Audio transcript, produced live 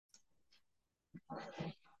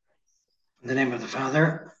In the name of the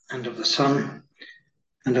Father, and of the Son,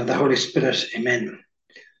 and of the Holy Spirit, amen.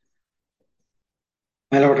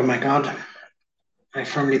 My Lord and my God, I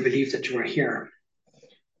firmly believe that you are here,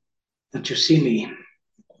 that you see me,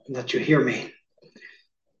 and that you hear me.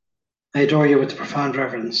 I adore you with profound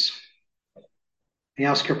reverence. I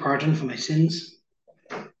ask your pardon for my sins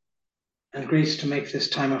and grace to make this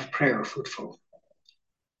time of prayer fruitful.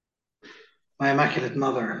 My Immaculate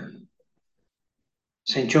Mother,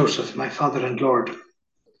 Saint Joseph, my Father and Lord,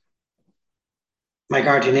 my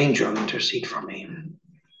guardian angel, intercede for me.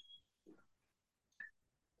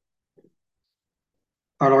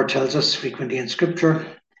 Our Lord tells us frequently in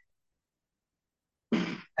Scripture,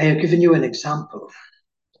 I have given you an example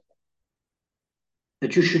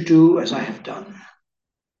that you should do as I have done.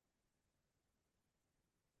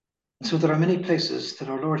 And so there are many places that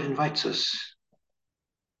our Lord invites us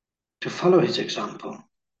to follow his example.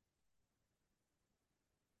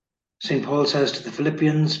 St. Paul says to the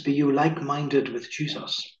Philippians, be you like-minded with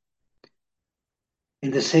Jesus, in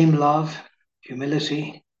the same love,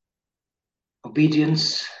 humility,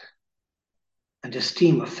 obedience, and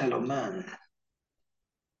esteem of fellow man.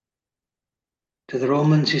 To the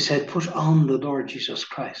Romans, he said, put on the Lord Jesus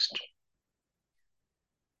Christ.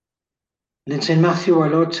 And in St. Matthew, our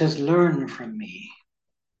Lord says, learn from me,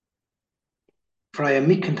 for I am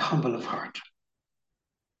meek and humble of heart.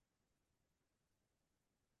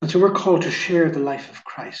 And so we're called to share the life of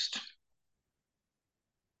Christ,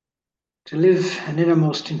 to live an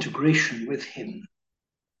innermost integration with him,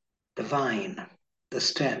 the vine, the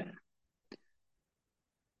stem.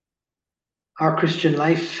 Our Christian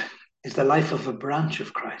life is the life of a branch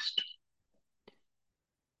of Christ.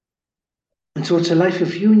 And so it's a life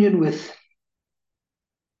of union with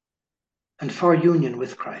and for union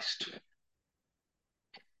with Christ.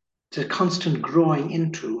 It's a constant growing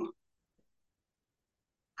into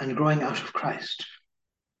and growing out of Christ.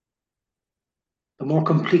 The more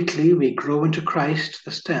completely we grow into Christ, the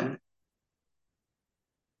stem,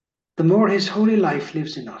 the more his holy life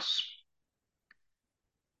lives in us,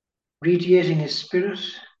 radiating his spirit,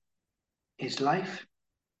 his life,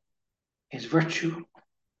 his virtue,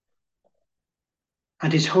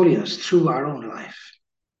 and his holiness through our own life.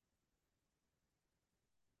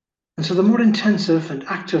 And so the more intensive and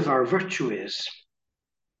active our virtue is,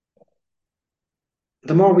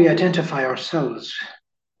 the more we identify ourselves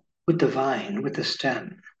with the vine, with the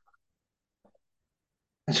stem.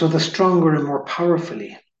 And so the stronger and more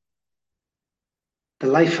powerfully the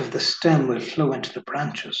life of the stem will flow into the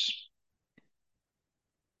branches,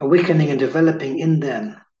 awakening and developing in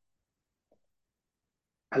them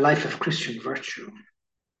a life of Christian virtue.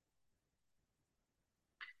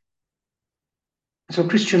 So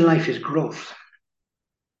Christian life is growth.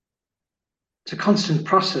 It's a constant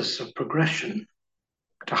process of progression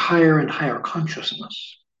to higher and higher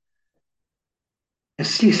consciousness, a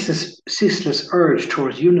ceaseless urge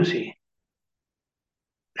towards unity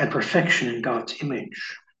and perfection in God's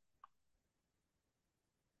image.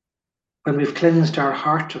 When we've cleansed our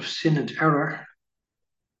heart of sin and error,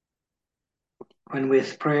 when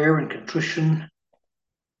with prayer and contrition,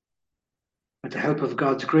 with the help of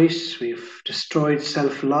God's grace, we've destroyed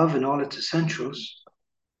self-love in all its essentials,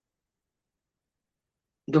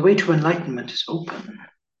 the way to enlightenment is open.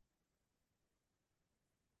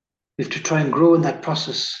 We have to try and grow in that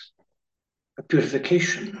process of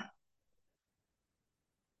purification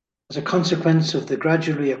as a consequence of the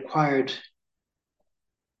gradually acquired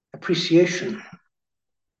appreciation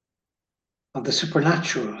of the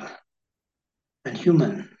supernatural and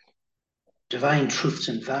human, divine truths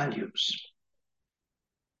and values.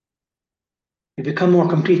 We become more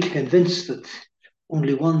completely convinced that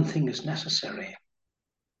only one thing is necessary.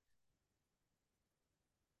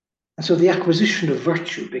 And so the acquisition of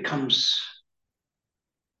virtue becomes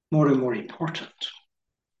more and more important.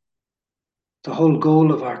 The whole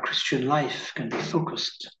goal of our Christian life can be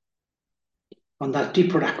focused on that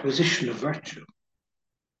deeper acquisition of virtue.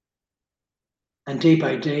 And day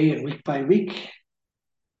by day and week by week,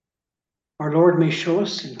 our Lord may show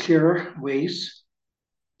us in clearer ways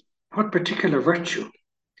what particular virtue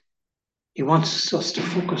he wants us to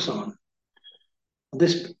focus on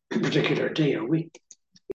this particular day or week.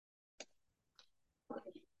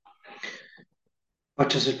 What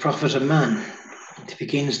does it profit a man if he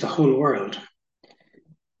gains the whole world,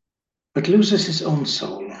 but loses his own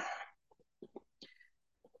soul?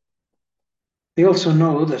 We also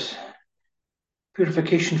know that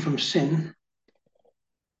purification from sin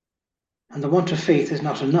and the want of faith is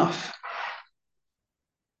not enough.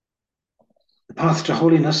 The path to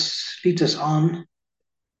holiness leads us on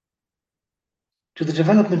to the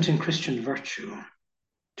development in Christian virtue,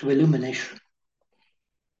 to illumination.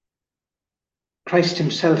 Christ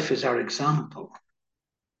himself is our example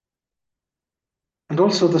and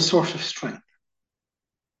also the source of strength.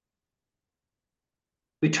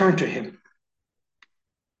 We turn to him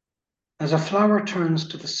as a flower turns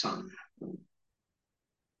to the sun.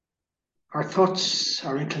 Our thoughts,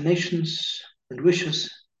 our inclinations and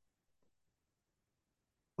wishes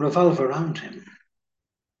revolve around him.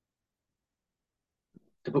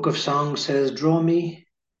 The Book of Songs says, "Draw me,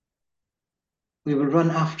 we will run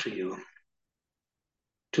after you,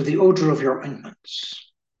 to the odor of your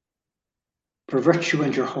ointments, for virtue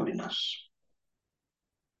and your holiness."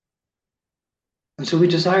 And so we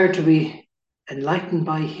desire to be enlightened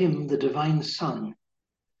by him, the divine Son,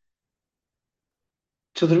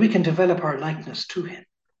 so that we can develop our likeness to him.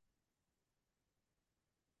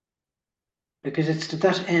 Because it's to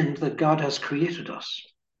that end that God has created us,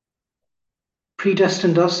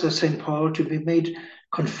 predestined us, as St. Paul, to be made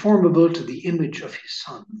conformable to the image of his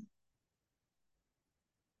Son.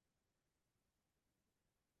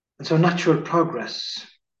 And so natural progress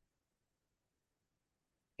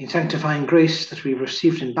in sanctifying grace that we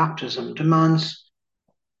received in baptism demands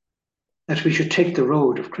that we should take the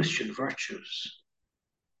road of Christian virtues.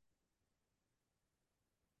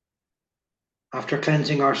 After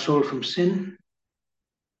cleansing our soul from sin,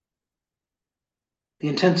 the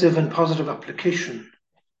intensive and positive application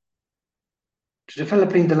to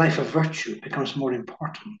developing the life of virtue becomes more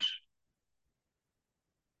important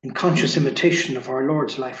in conscious imitation of our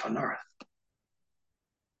Lord's life on earth.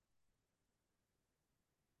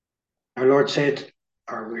 Our Lord said,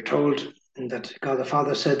 or we're told that God the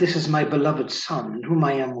Father said, "This is my beloved Son, in whom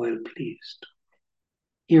I am well pleased.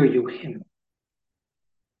 Hear you him."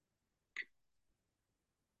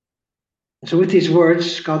 And so with these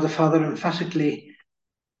words, God the Father emphatically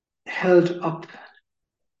held up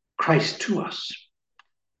Christ to us,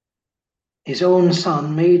 his own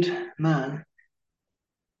Son made man,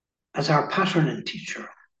 as our pattern and teacher.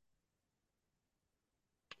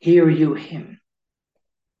 Hear you him,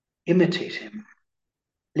 imitate him,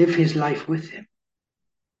 live his life with him.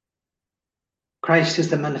 Christ is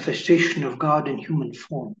the manifestation of God in human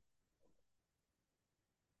form.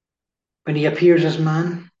 When he appears as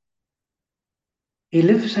man, he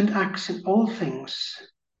lives and acts in all things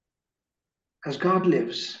as God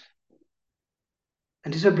lives,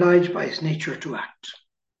 and is obliged by his nature to act.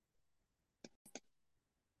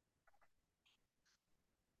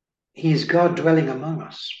 He is God dwelling among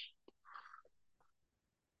us,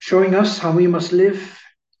 showing us how we must live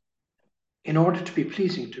in order to be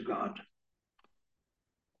pleasing to God.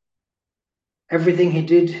 Everything he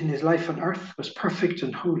did in his life on earth was perfect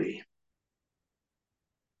and holy.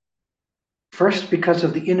 First, because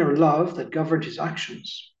of the inner love that governed his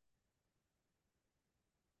actions,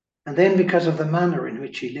 and then because of the manner in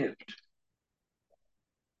which he lived.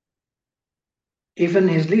 Even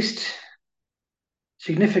his least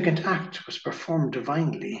significant act was performed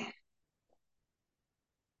divinely.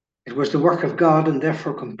 It was the work of God and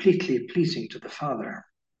therefore completely pleasing to the Father.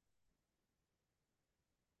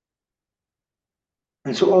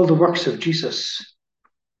 And so all the works of Jesus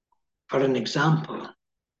are an example,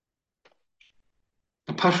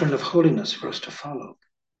 a pattern of holiness for us to follow.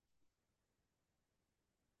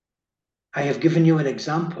 I have given you an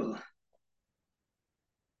example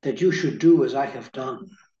that you should do as I have done.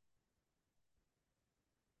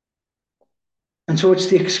 And so it's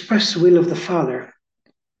the express will of the Father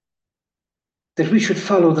that we should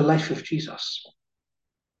follow the life of Jesus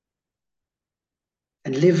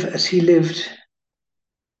and live as he lived,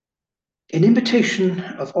 in imitation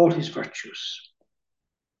of all his virtues.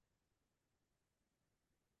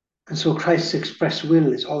 And so Christ's express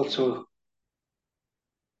will is also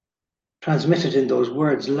transmitted in those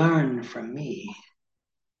words, "Learn from me,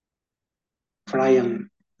 for I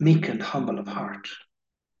am meek and humble of heart."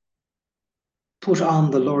 Put on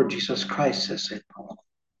the Lord Jesus Christ, says St. Paul.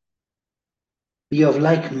 Be of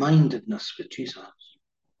like-mindedness with Jesus.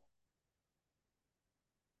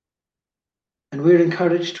 And we're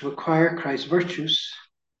encouraged to acquire Christ's virtues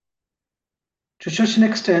to such an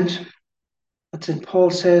extent that St. Paul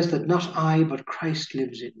says that not I, but Christ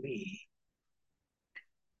lives in me.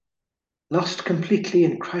 Lost completely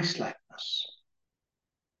in Christ-likeness,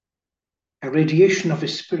 a radiation of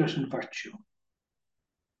his spirit and virtue.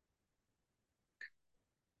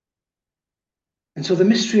 And so the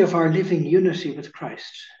mystery of our living unity with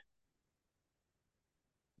Christ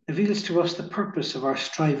reveals to us the purpose of our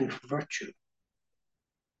striving for virtue.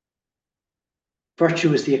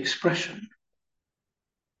 Virtue is the expression,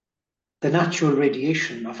 the natural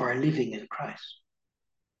radiation of our living in Christ.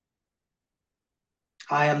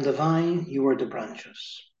 I am the vine, you are the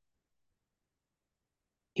branches.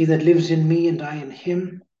 He that lives in me and I in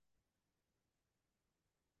him,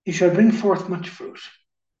 he shall bring forth much fruit.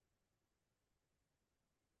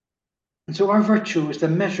 And so our virtue is the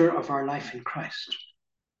measure of our life in Christ.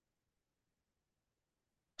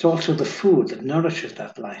 It's also the food that nourishes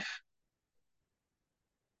that life.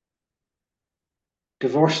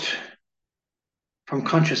 Divorced from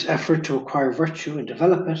conscious effort to acquire virtue and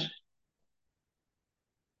develop it,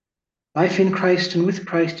 life in Christ and with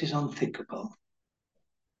Christ is unthinkable.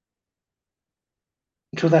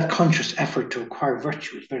 And so that conscious effort to acquire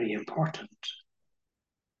virtue is very important.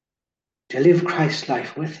 To live Christ's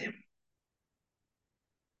life with him.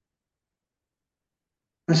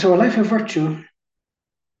 And so a life of virtue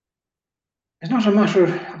is not a matter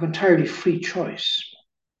of entirely free choice,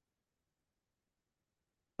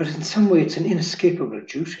 but in some way it's an inescapable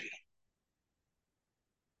duty,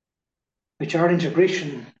 which our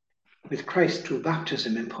integration with Christ through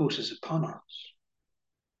baptism imposes upon us.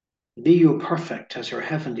 Be you perfect as your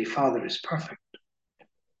heavenly Father is perfect.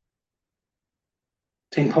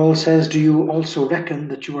 St. Paul says, do you also reckon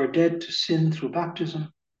that you are dead to sin through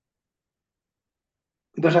baptism,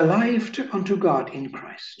 but alive unto God in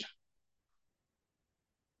Christ?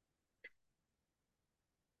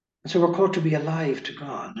 And so we're called to be alive to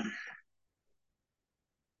God.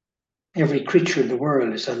 Every creature in the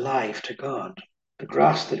world is alive to God. The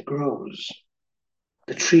grass that grows,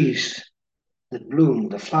 the trees that bloom,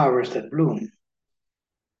 the flowers that bloom,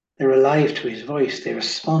 they're alive to his voice. They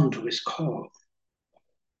respond to his call.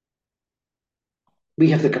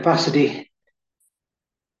 We have the capacity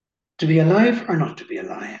to be alive or not to be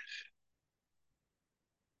alive.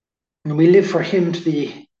 And we live for him to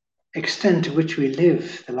the extent to which we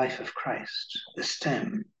live the life of Christ, the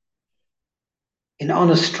stem, in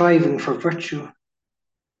honest striving for virtue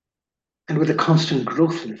and with a constant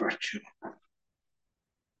growth in virtue.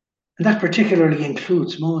 And that particularly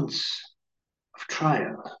includes moments of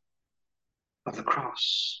trial, of the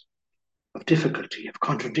cross, of difficulty, of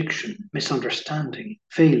contradiction, misunderstanding,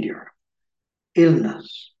 failure,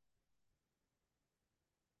 illness.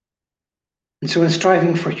 And so in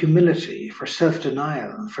striving for humility, for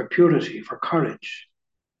self-denial, for purity, for courage,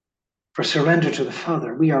 for surrender to the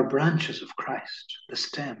Father, we are branches of Christ, the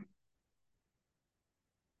stem.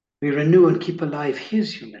 We renew and keep alive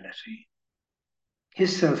his humility,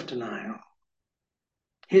 his self-denial,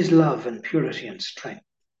 his love and purity and strength.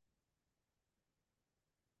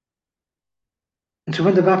 And so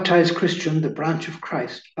when the baptized Christian, the branch of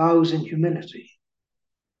Christ, bows in humility,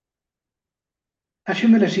 that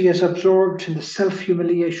humility is absorbed in the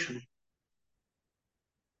self-humiliation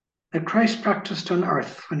that Christ practiced on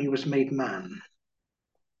earth when he was made man,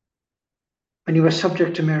 when he was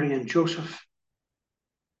subject to Mary and Joseph,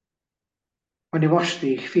 when he washed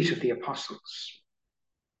the feet of the apostles.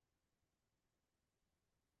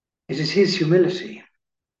 It is his humility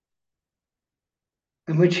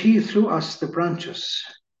in which he, through us, the branches,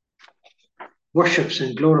 worships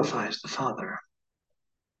and glorifies the Father.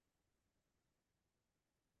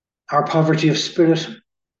 Our poverty of spirit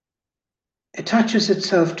attaches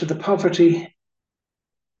itself to the poverty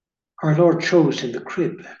our Lord chose in the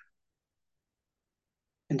crib,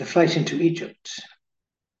 in the flight into Egypt,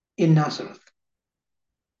 in Nazareth,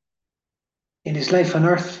 in his life on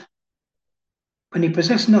earth, when he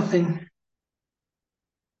possessed nothing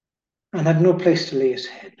and had no place to lay his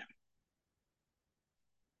head.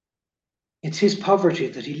 It's his poverty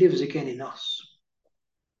that he lives again in us,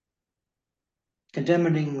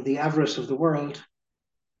 condemning the avarice of the world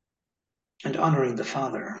and honoring the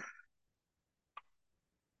Father.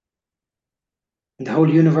 In the whole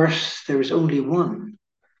universe, there is only one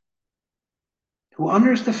who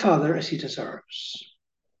honors the Father as he deserves.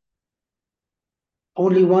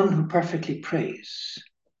 Only one who perfectly prays,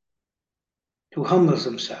 who humbles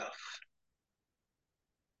himself,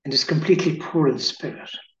 and is completely poor in spirit.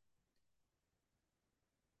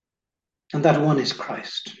 And that one is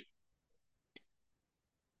Christ.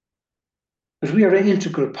 But we are an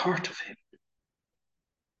integral part of him.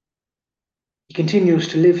 He continues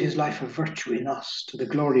to live his life of virtue in us to the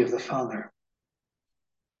glory of the Father.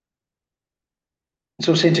 And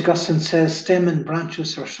so St. Augustine says, stem and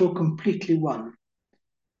branches are so completely one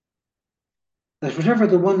that whatever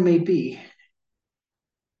the one may be,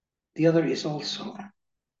 the other is also.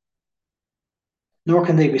 Nor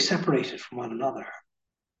can they be separated from one another.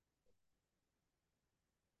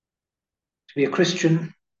 To be a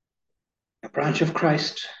Christian, a branch of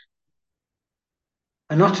Christ,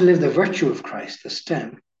 and not to live the virtue of Christ, the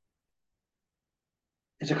stem,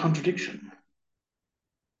 is a contradiction.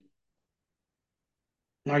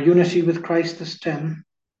 And our unity with Christ the stem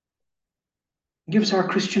gives our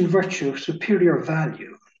Christian virtue superior value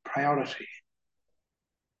and priority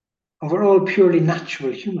over all purely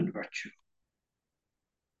natural human virtue.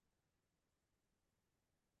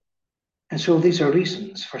 And so these are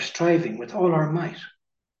reasons for striving with all our might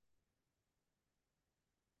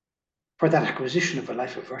for that acquisition of a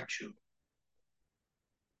life of virtue.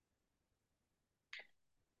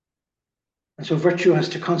 And so virtue has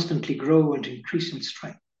to constantly grow and increase in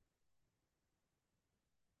strength.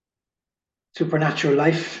 Supernatural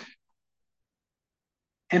life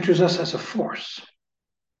enters us as a force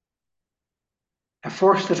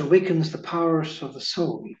that awakens the powers of the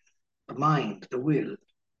soul, the mind, the will,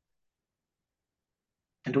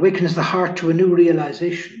 and awakens the heart to a new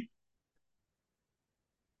realization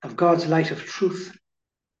of God's light of truth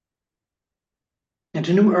and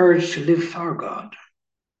a new urge to live for God,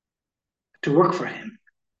 to work for Him,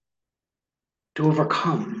 to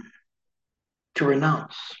overcome, to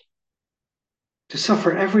renounce, to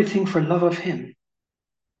suffer everything for love of Him,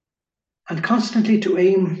 and constantly to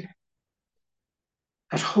aim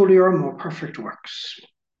at holier, more perfect works.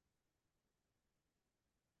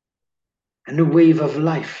 A new wave of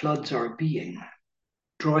life floods our being,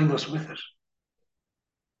 drawing us with it.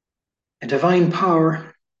 A divine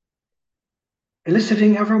power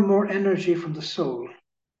eliciting ever more energy from the soul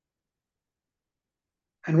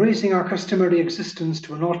and raising our customary existence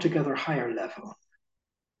to an altogether higher level.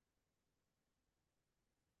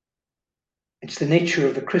 It's the nature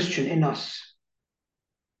of the Christian in us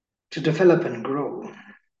to develop and grow.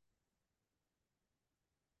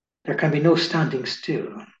 There can be no standing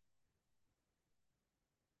still.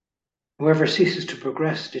 Whoever ceases to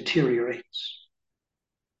progress deteriorates.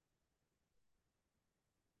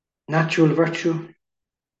 Natural virtue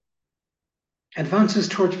advances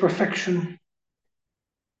towards perfection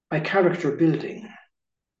by character building,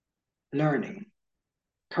 learning,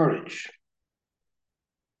 courage.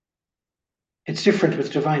 It's different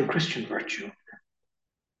with divine Christian virtue.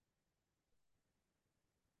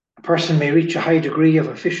 A person may reach a high degree of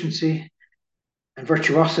efficiency and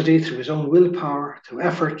virtuosity through his own willpower, through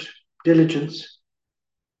effort, diligence,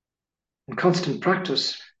 and constant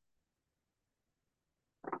practice.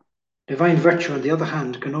 Divine virtue, on the other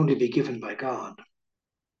hand, can only be given by God.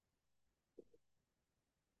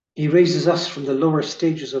 He raises us from the lower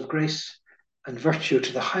stages of grace and virtue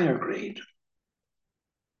to the higher grade.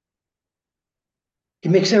 He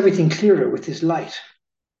makes everything clearer with His light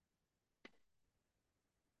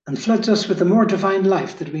and floods us with a more divine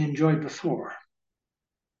life than we enjoyed before.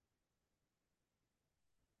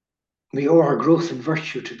 We owe our growth in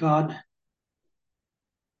virtue to God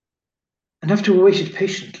and have to await it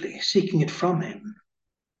patiently, seeking it from Him.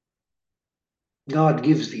 God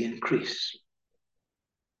gives the increase.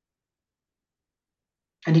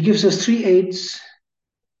 And He gives us three aids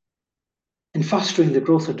in fostering the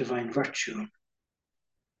growth of divine virtue.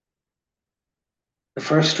 The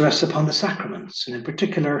first rests upon the sacraments, and in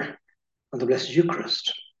particular on the Blessed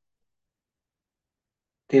Eucharist.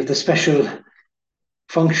 They have the special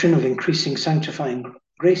function of increasing sanctifying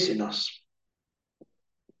grace in us.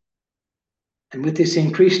 And with this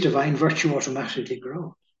increase, divine virtue automatically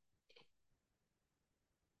grows.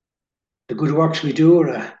 The good works we do are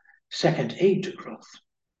a second aid to growth.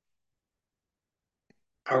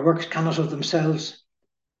 Our works cannot of themselves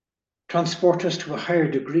transport us to a higher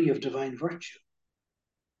degree of divine virtue,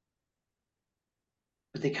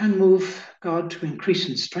 but they can move God to increase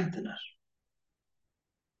and strengthen it.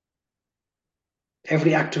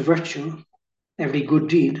 Every act of virtue, every good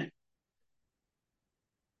deed,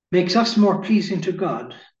 makes us more pleasing to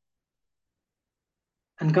God,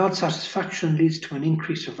 and God's satisfaction leads to an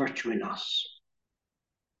increase of virtue in us.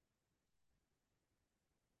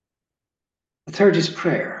 The third is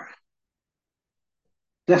prayer.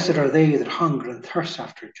 Blessed are they that hunger and thirst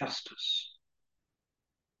after justice,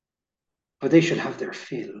 for they shall have their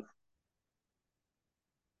fill.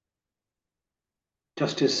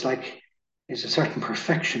 Justice is a certain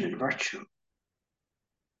perfection in virtue.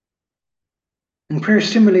 And prayer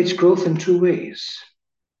stimulates growth in two ways,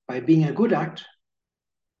 by being a good act,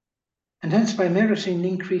 and hence by meriting an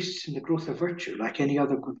increase in the growth of virtue, like any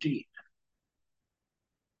other good deed.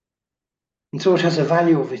 And so it has a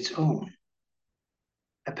value of its own,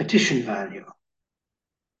 a petition value.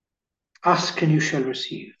 Ask and you shall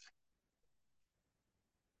receive.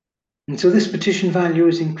 And so this petition value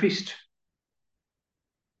is increased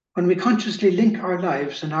when we consciously link our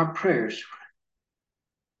lives and our prayers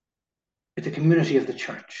with the community of the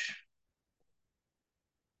church.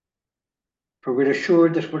 For we're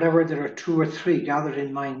assured that wherever there are two or three gathered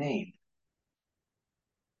in my name,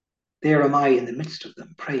 there am I in the midst of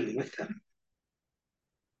them, praying with them.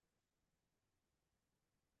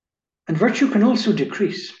 And virtue can also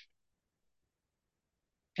decrease.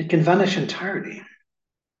 It can vanish entirely.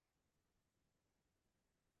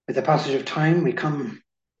 With the passage of time, we come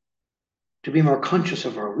to be more conscious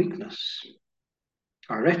of our weakness,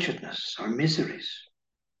 our wretchedness, our miseries.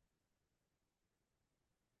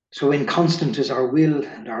 So inconstant is our will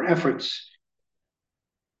and our efforts.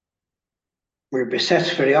 We're beset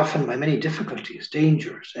very often by many difficulties,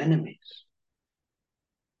 dangers, enemies.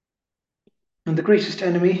 And the greatest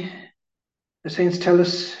enemy, the saints tell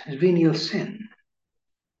us, is venial sin,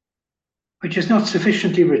 which is not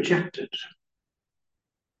sufficiently rejected,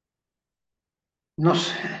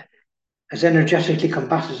 not as energetically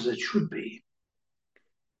combated as it should be.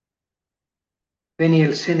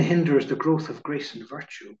 Venial sin hinders the growth of grace and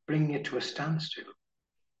virtue, bringing it to a standstill.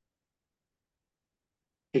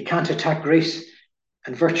 It can't attack grace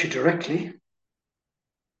and virtue directly.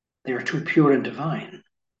 They are too pure and divine.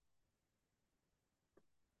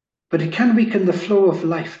 But it can weaken the flow of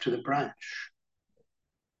life to the branch,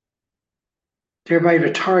 thereby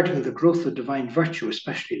retarding the growth of divine virtue,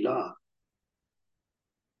 especially love.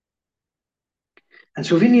 And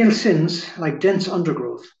so venial sins, like dense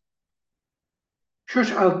undergrowth, shut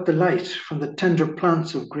out the light from the tender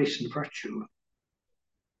plants of grace and virtue,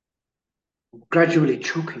 gradually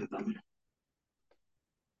choking them.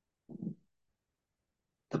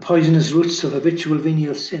 The poisonous roots of habitual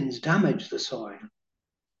venial sins damage the soil,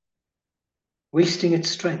 wasting its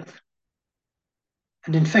strength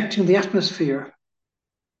and infecting the atmosphere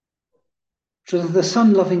so that the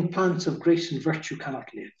sun-loving plants of grace and virtue cannot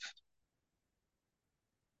live.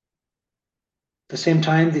 At the same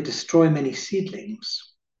time, they destroy many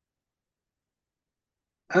seedlings,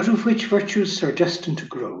 out of which virtues are destined to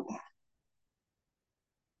grow.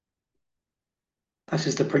 That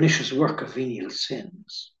is the pernicious work of venial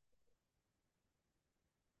sins.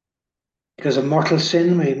 Because of mortal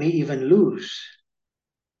sin, we may even lose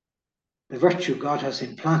the virtue God has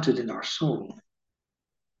implanted in our soul.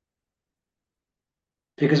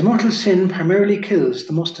 Because mortal sin primarily kills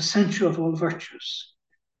the most essential of all virtues,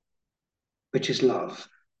 which is love.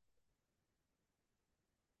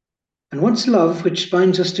 And once love, which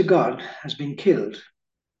binds us to God, has been killed,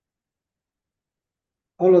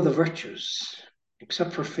 all other virtues,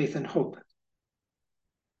 except for faith and hope,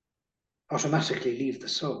 automatically leave the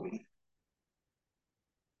soul.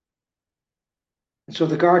 And so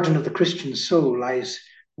the garden of the Christian soul lies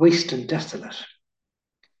waste and desolate.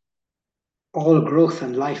 All growth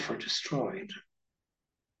and life are destroyed.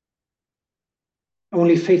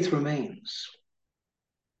 Only faith remains,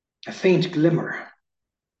 a faint glimmer,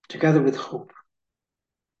 together with hope,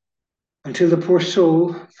 until the poor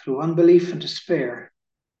soul, through unbelief and despair,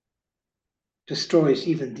 destroys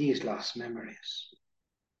even these last memories.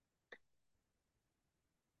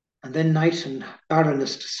 And then night and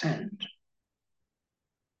barrenness descend.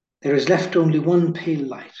 There is left only one pale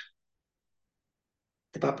light,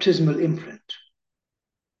 the baptismal imprint,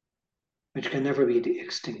 which can never be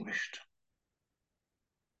extinguished.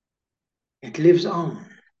 It lives on,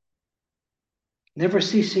 never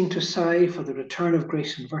ceasing to sigh for the return of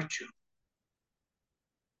grace and virtue.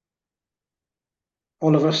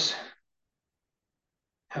 All of us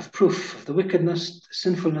have proof of the wickedness, the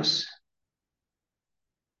sinfulness,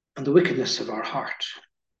 and the wickedness of our heart.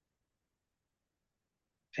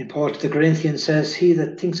 St. Paul to the Corinthians says, "He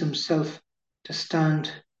that thinks himself to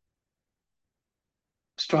stand,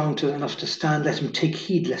 strong enough to stand, let him take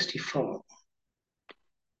heed lest he fall."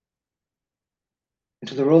 And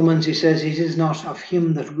to the Romans he says, "It is not of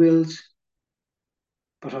him that wills,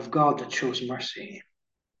 but of God that shows mercy."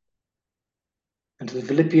 And to the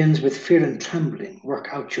Philippians, "With fear and trembling, work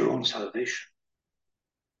out your own salvation."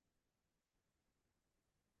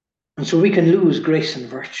 And so we can lose grace and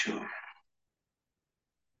virtue.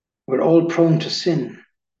 We're all prone to sin,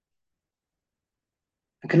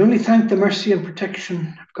 and can only thank the mercy and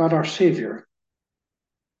protection of God our Saviour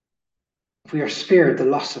if we are spared the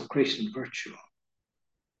loss of grace and virtue.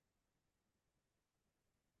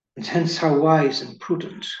 And hence how wise and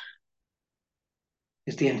prudent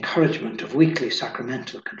is the encouragement of weekly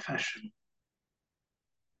sacramental confession.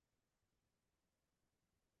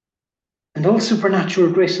 And all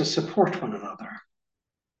supernatural graces support one another.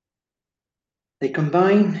 They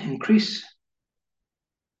combine, increase,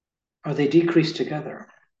 or they decrease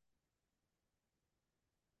together.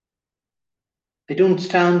 They don't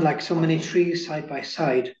stand like so many trees side by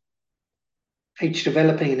side, each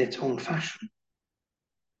developing in its own fashion.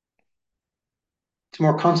 It's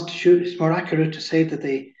more accurate to say that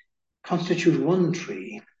they constitute one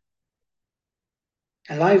tree,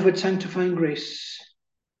 alive with sanctifying grace,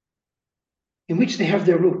 in which they have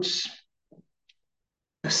their roots,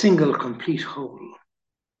 a single complete whole.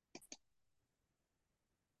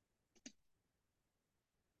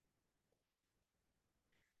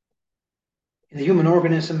 In the human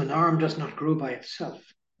organism, an arm does not grow by itself,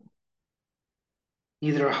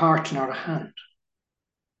 neither a heart nor a hand.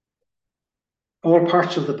 All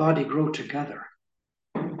parts of the body grow together,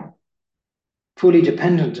 fully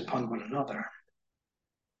dependent upon one another.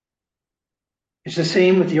 It's the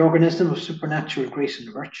same with the organism of supernatural grace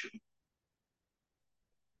and virtue.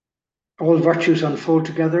 All virtues unfold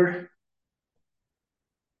together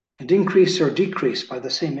and increase or decrease by the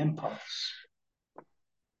same impulse.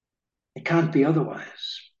 It can't be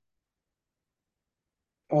otherwise.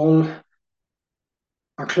 All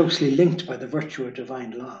are closely linked by the virtue of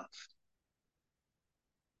divine love.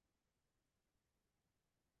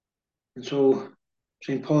 And so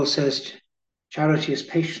St. Paul says, charity is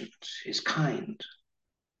patient, is kind,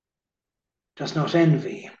 does not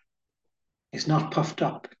envy, is not puffed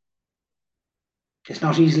up, is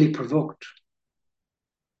not easily provoked,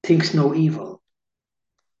 thinks no evil,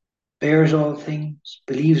 bears all things,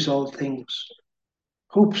 believes all things,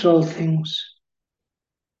 hopes all things,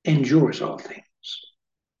 endures all things.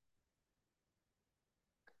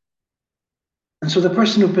 And so the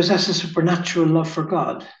person who possesses supernatural love for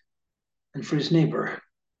God and for his neighbor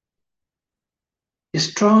is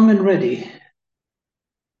strong and ready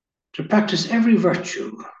to practice every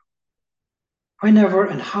virtue whenever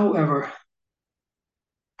and however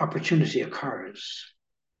opportunity occurs.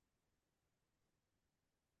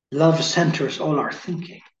 Love centers all our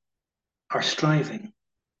thinking, our striving,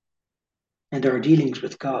 and our dealings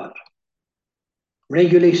with God,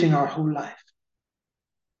 regulating our whole life,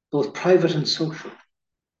 both private and social,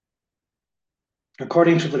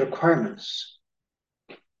 according to the requirements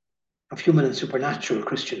of human and supernatural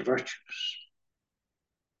Christian virtues.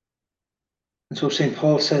 And so St.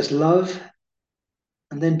 Paul says, love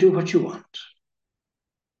and then do what you want.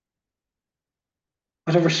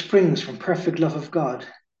 Whatever springs from perfect love of God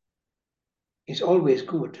is always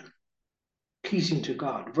good, pleasing to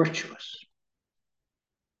God, virtuous.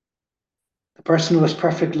 The person who has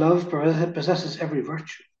perfect love possesses every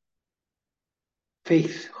virtue: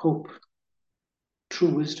 faith, hope, true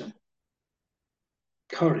wisdom,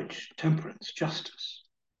 courage, temperance, justice.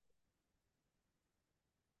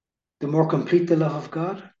 The more complete the love of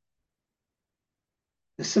God,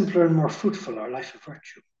 the simpler and more fruitful our life of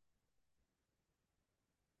virtue.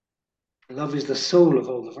 Love is the soul of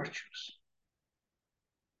all the virtues.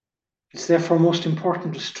 It's therefore most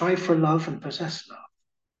important to strive for love and possess love.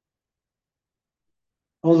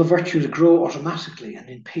 All the virtues grow automatically and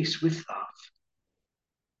in pace with love.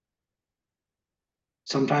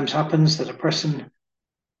 Sometimes happens that a person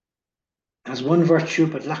has one virtue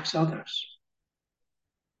but lacks others.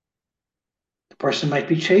 The person might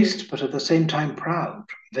be chaste, but at the same time proud,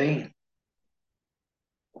 vain.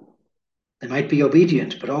 They might be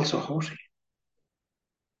obedient, but also haughty.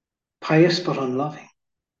 Pious, but unloving.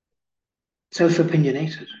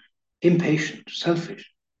 Self-opinionated, impatient,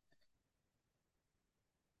 selfish.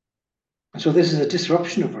 And so this is a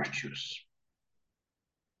disruption of virtues.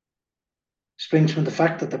 It springs from the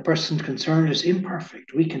fact that the person concerned is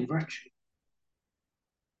imperfect, weak in virtue.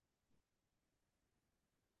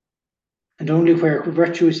 And only where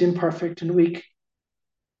virtue is imperfect and weak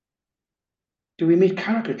do we meet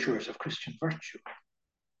caricatures of Christian virtue,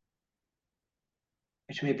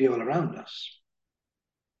 which may be all around us.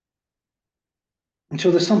 And so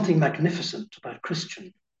there's something magnificent about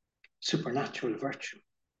Christian supernatural virtue.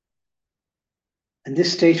 In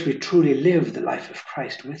this state, we truly live the life of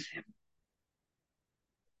Christ with him.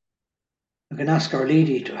 We can ask Our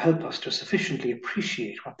Lady to help us to sufficiently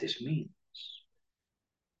appreciate what this means.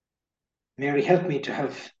 Mary, help me to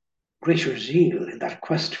have greater zeal in that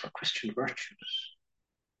quest for Christian virtues,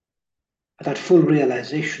 for that full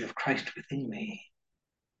realization of Christ within me.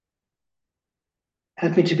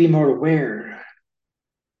 Help me to be more aware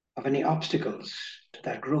of any obstacles to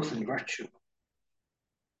that growth in virtue.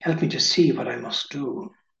 Help me to see what I must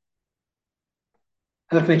do.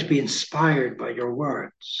 Help me to be inspired by your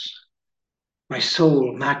words. My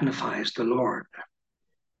soul magnifies the Lord,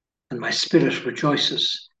 and my spirit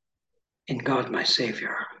rejoices in God, my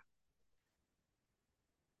Saviour.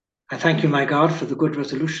 I thank you, my God, for the good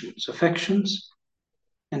resolutions, affections,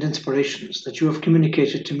 and inspirations that you have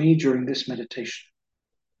communicated to me during this meditation.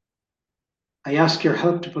 I ask your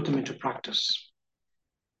help to put them into practice.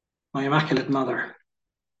 My Immaculate Mother,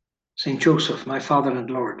 Saint Joseph, my Father and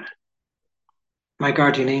Lord, my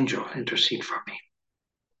guardian angel, intercede for me.